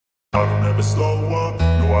never slow up,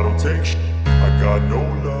 no I don't take shit. I got no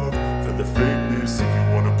love for the fakeness. If you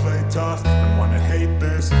wanna play tough and wanna hate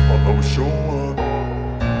this, I'll always show up.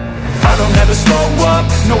 I don't ever slow up,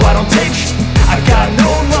 no I don't take shit. I got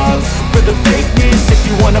no love for the fakeness. If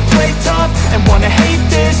you wanna play tough and wanna hate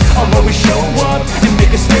this, I'll always show up and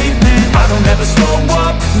make a statement. I don't ever slow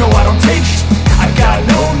up, no I don't take shit. I got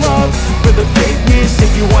no love for the fakeness.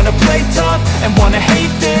 If you wanna play tough and wanna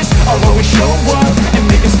hate this, I'll always show up and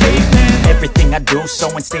make a statement. Everything I do so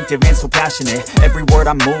instinctive and so passionate. Every word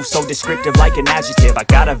I move so descriptive like an adjective. I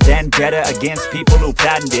got a vendetta against people who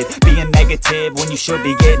patented being negative when you should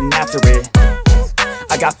be getting after it.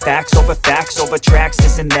 I got facts over tracks,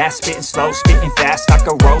 this and that. Spitting slow, spitting fast. I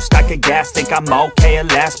could roast, I could gas. Think I'm okay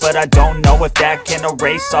at last, but I don't know if that can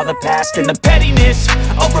erase all the past. And the pettiness,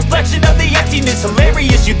 a reflection of the emptiness.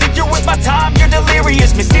 Hilarious, you think you're worth my time, you're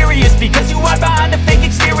delirious. Mysterious, because you hide behind a fake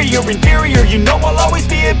exterior. Inferior, you know I'll always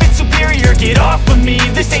be a bit superior. Get off of me,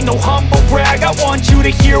 this ain't no humble brag. I want you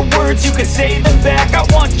to hear words, you can say them back. I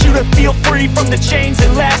want you to feel free from the chains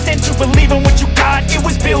that last, and to believe in what you got, it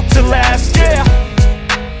was built to last, yeah.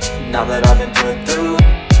 Now that I've been put through,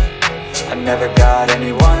 I never got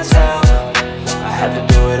anyone's help. I had to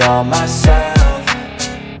do it all myself.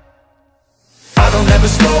 I don't ever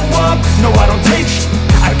slow up, no I don't take shit.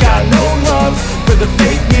 I got no love for the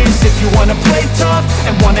fakeness. If you wanna play tough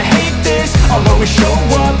and wanna hate this, I'll always show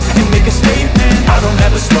up and make a statement. I don't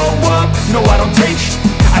ever slow up, no I don't take shit.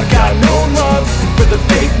 I got no love for the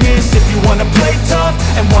fakeness. If you wanna play tough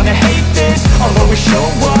and wanna hate this, I'll always show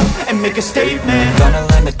up and make a statement. Gonna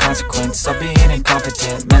learn the consequence of being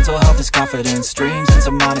incompetent. Mental health is confidence, dreams and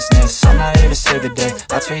some honestness. I'm not here to save the day,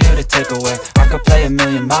 that's for you to take away. I could play a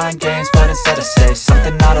million mind games, but instead I say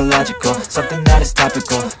something not illogical, something that is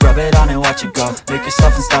topical. Rub it on and watch it go, make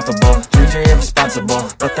yourself unstoppable. Dreams are irresponsible,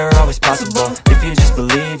 but they're always possible. If you just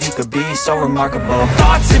believe, you could be so remarkable.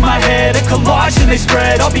 Thoughts in my head, a collage and they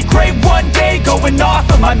spread. I'll be great one day, going off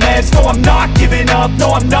of my meds. No, I'm not giving up,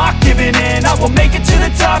 no, I'm not giving in. I will make it to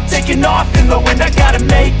the top, taking off in the wind. I gotta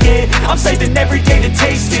make it, I'm saving every day to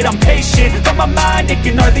taste it. I'm patient, but my mind, it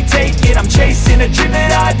can hardly take it. I'm chasing a dream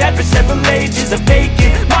that I've had for several ages. A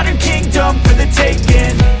vacant, modern kingdom for the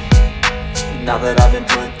taking. Now that I've been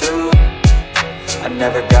put through, I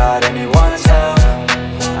never got anyone's help.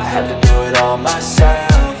 I had to do it all myself.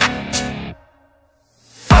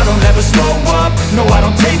 I don't ever slow up, no I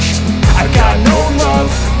don't take shit. I got no love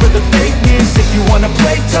for the fakeness. If you wanna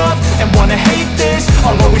play tough and wanna hate this,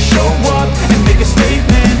 I'll always show up and make a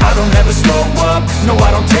statement. I don't ever slow up, no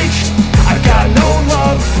I don't take shit. I got no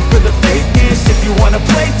love for the fakeness. If you wanna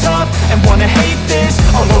play tough and wanna hate this,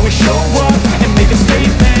 I'll always show up and make a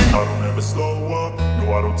statement. I don't ever slow up,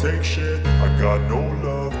 no I don't take shit. I got no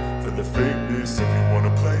love for the fakeness. If you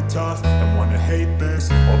wanna play tough and wanna hate this,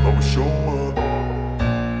 I'll always show up.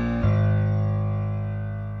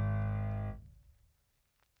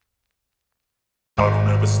 I don't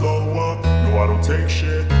ever slow up, no I don't take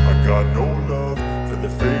shit. I got no love for the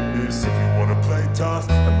fakeness. If you wanna play tough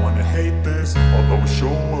and wanna hate this, I'll always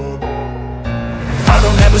show up. I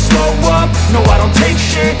don't ever slow up, no I don't take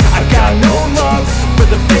shit. I got no love for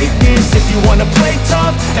the fakeness. If you wanna play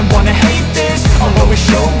tough and wanna hate this, I'll always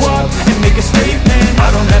show up and make a statement.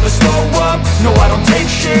 I don't ever slow up, no I don't take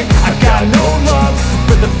shit. I got no love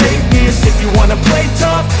for the fakeness. If you wanna play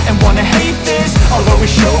tough and wanna hate this, I'll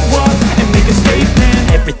always show up and make a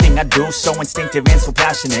statement. Everything I do so instinctive and so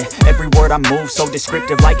passionate. Every word I move so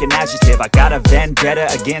descriptive like an adjective. I got a vendetta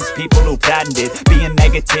against people who patented being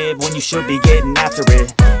negative when you should be getting after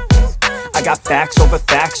it. I got facts over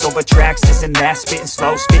tracks, this and that. Spitting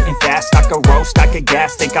slow, spitting fast. I could roast, I could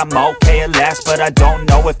gas. Think I'm okay at last, but I don't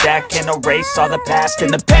know if that can erase all the past.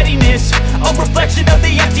 And the pettiness, a reflection of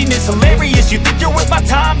the emptiness. Hilarious, you think you're worth my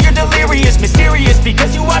time, you're delirious. Mysterious,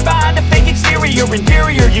 because you hide behind a fake exterior.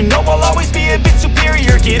 Inferior, you know I'll always be a bit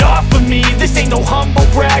superior. Get off of me, this ain't no humble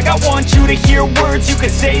brag. I want you to hear words, you can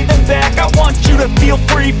say them back. I want you to feel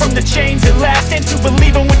free from the chains that last, and to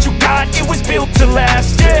believe in what you got, it was built to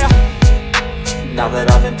last, yeah. Now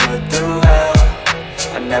that I've been put through hell,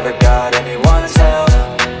 I never got anyone's help.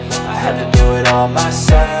 I had to do it all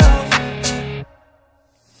myself.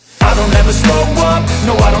 I don't ever slow up,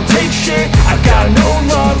 no I don't take shit. I got no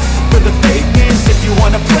love for the fakeness. If you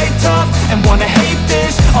wanna play tough and wanna hate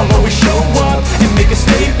this, I'll always show up and make a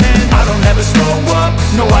statement. I don't ever slow up,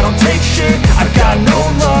 no I don't take shit. I got no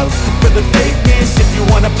love for the fakeness. If you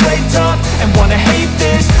wanna play tough and wanna hate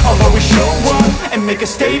this, I'll always show up and make a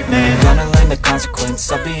statement. Gonna learn the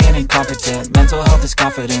consequence of being incompetent. Mental health is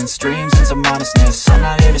confidence, dreams and some honestness. I'm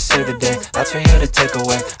not here to save the day, that's for you to take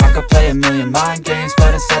away. I could play a million mind games,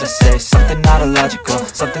 but instead I say something not illogical,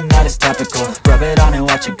 something that is topical. Rub it on and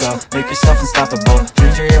watch it go, make yourself unstoppable.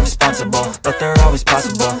 Dreams are irresponsible, but they're always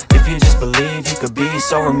possible. If you just believe, you could be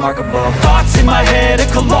so remarkable. Thoughts in my head, a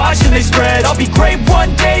collage and they spread. I'll be great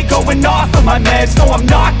one day, going off of my meds. No, I'm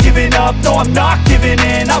not giving up, no, I'm not giving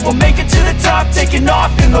in. I will make it to the top, taking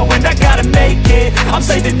off in the wind. I gotta make it, I'm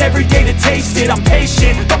saving every day to taste it. I'm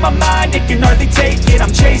patient, but my mind, it can hardly take it.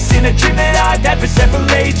 I'm chasing a dream that I've had for several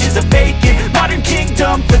ages. A vacant, modern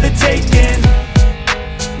kingdom for the taking.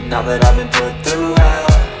 Now that I've been put through hell,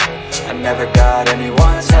 I never got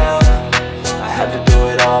anyone's help. I had to do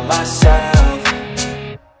it all myself.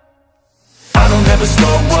 I don't ever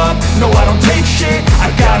slow up, no I don't take shit.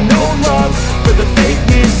 I got no love for the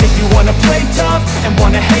fakeness. If you wanna play tough and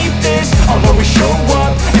wanna hate this, I'll always show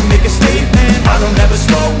up and make a statement. I don't ever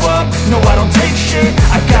slow up, no I don't take shit.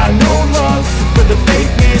 I got no love for the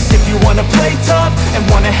fakeness. If you wanna play tough and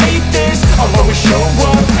wanna hate this, I'll always show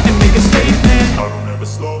up and make a statement. I don't ever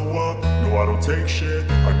slow up, no I don't take shit.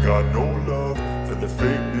 I got no love for the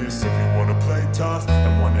fakeness. If you wanna play tough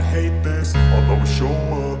and wanna hate this, I'll always show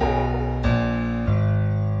up.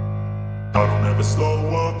 I don't ever slow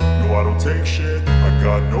up, no I don't take shit. I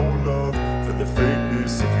got no love for the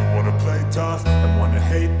fakeness. If you wanna play tough and wanna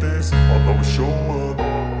hate this, I'll always show up.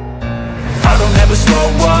 I don't ever slow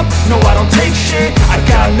up, no I don't take shit. I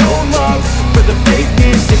got no love for the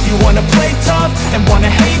fakeness. If you wanna play tough and wanna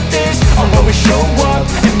hate this, I'll always show up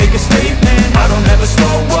and make a statement. I don't ever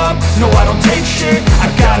slow up, no I don't take shit. I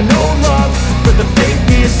got no love for the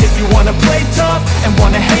fakeness. If you wanna play tough and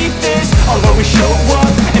wanna hate this, I'll always show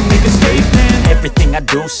up and make a statement. Everything I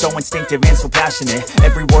do so instinctive and so passionate.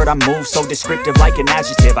 Every word I move so descriptive like an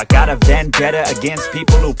adjective. I got a vendetta against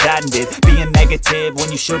people who patented being negative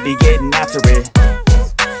when you should be getting after it.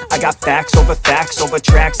 I got facts over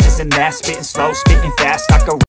tracks, this and that. Spitting slow, spitting fast, I could